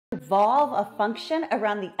revolve a function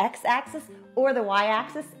around the x-axis or the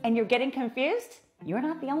y-axis and you're getting confused, you're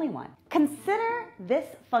not the only one. Consider this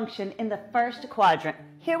function in the first quadrant.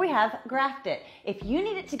 Here we have graphed it. If you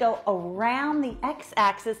need it to go around the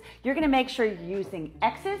x-axis, you're going to make sure you're using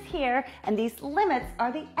x's here, and these limits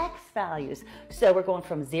are the x values. So we're going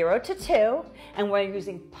from 0 to 2, and we're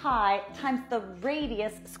using pi times the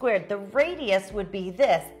radius squared. The radius would be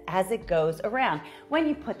this as it goes around. When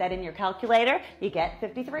you put that in your calculator, you get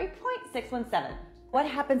 53.617. What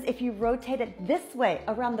happens if you rotate it this way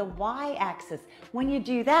around the y-axis? When you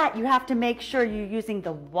do that, you have to make sure you're using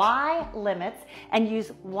the y limits and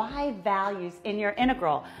use y values in your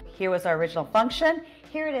integral. Here was our original function.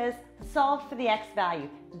 Here it is, solve for the x value.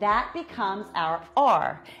 That becomes our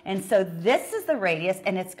r. And so this is the radius,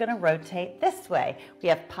 and it's going to rotate this way. We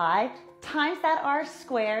have pi times that r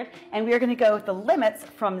squared, and we are going to go with the limits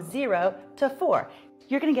from 0 to 4.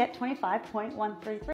 You're going to get 25.133.